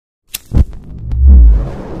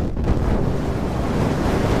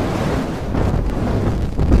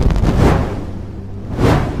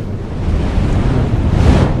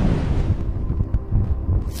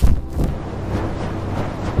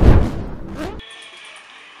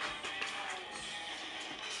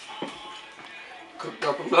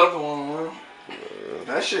another one, man.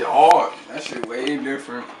 That shit hard. That shit way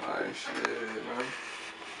different. Like, shit, man.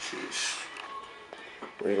 Shit.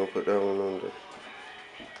 Where you gonna put that one on there?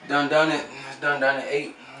 DunDidIt. It's DunDidIt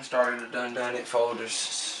 8. I started the DunDidIt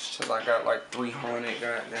folders till I got like 300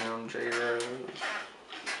 goddamn JRs.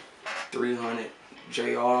 300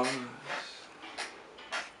 JRs.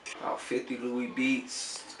 About 50 Louis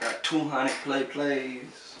beats. Got 200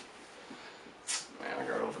 plays. Man, I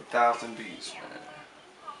got over 1,000 beats, man.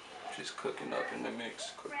 Just cooking up in the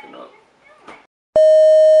mix, cooking up.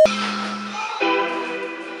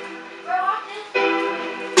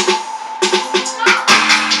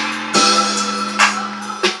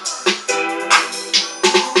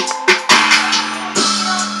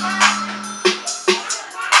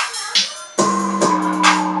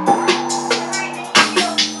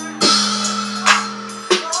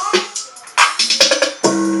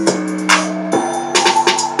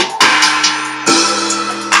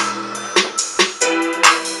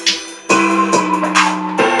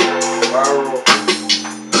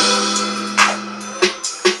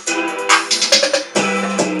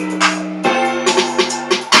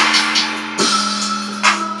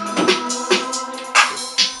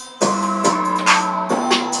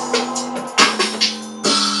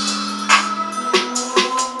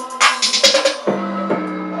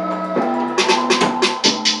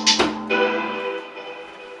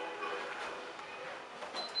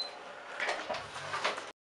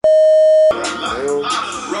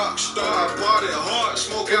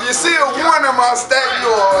 If you see a one in my stack,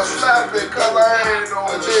 you'll slap it, cause I ain't no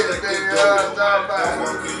bitch, nigga. I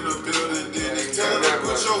walk in the building, then they tell me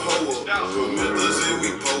put your hoe up. Members and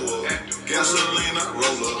we pull up. Gasoline, I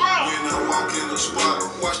roll up. When I walk in the spot,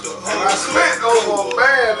 watch the whole. I spent over a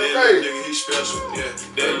band today. That nigga, he special. Yeah,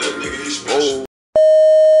 that little nigga, he special.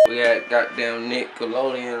 We had goddamn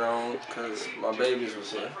Nickelodeon on, cause my babies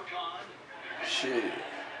was here. Shit.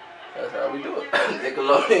 That's how we do it.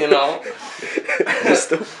 Nickelodeon on.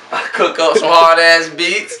 I cook up some hard ass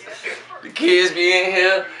beats. The kids be in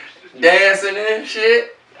here dancing and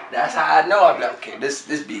shit. That's how I know. I'm like, okay, this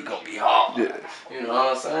beat gonna be hard. Yeah. You know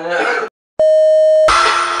what I'm saying?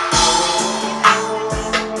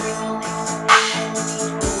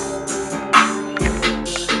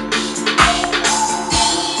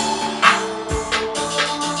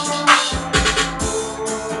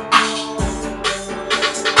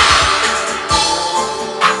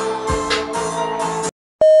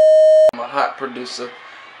 Producer.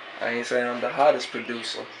 I ain't saying I'm the hottest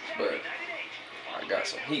producer, but I got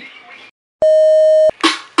some heat.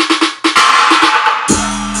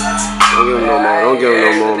 Don't give him no more. Don't give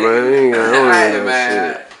him no more, man. Hey,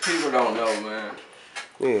 man. People don't know, man.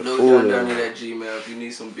 LewiDunDunIt at Gmail. If you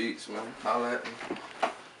need some beats, man, holla at me.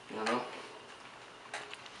 You know.